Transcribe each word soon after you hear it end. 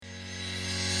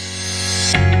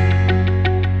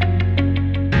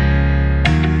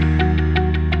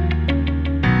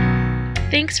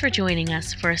for joining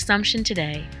us for Assumption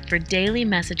Today for daily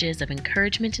messages of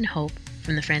encouragement and hope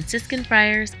from the Franciscan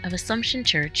Friars of Assumption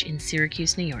Church in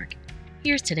Syracuse, New York.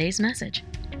 Here's today's message.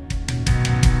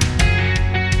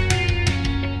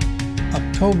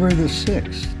 October the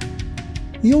 6th.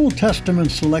 The Old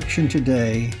Testament selection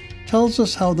today tells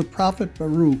us how the prophet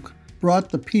Baruch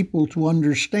brought the people to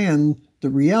understand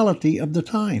the reality of the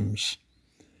times.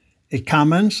 It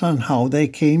comments on how they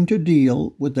came to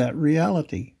deal with that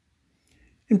reality.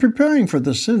 In preparing for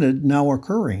the synod now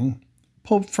occurring,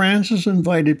 Pope Francis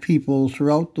invited people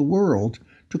throughout the world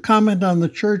to comment on the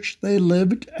church they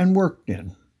lived and worked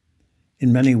in.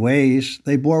 In many ways,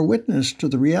 they bore witness to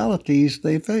the realities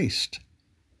they faced.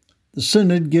 The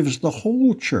synod gives the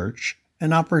whole church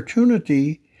an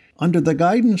opportunity, under the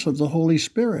guidance of the Holy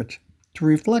Spirit, to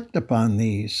reflect upon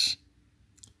these.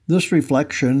 This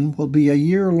reflection will be a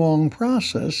year-long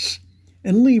process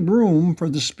and leave room for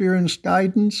the Spirit's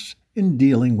guidance in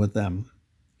dealing with them.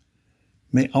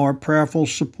 May our prayerful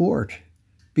support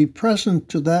be present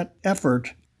to that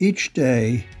effort each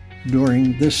day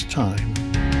during this time.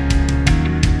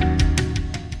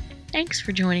 Thanks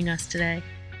for joining us today.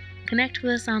 Connect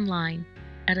with us online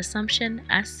at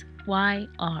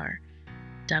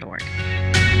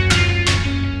AssumptionSYR.org.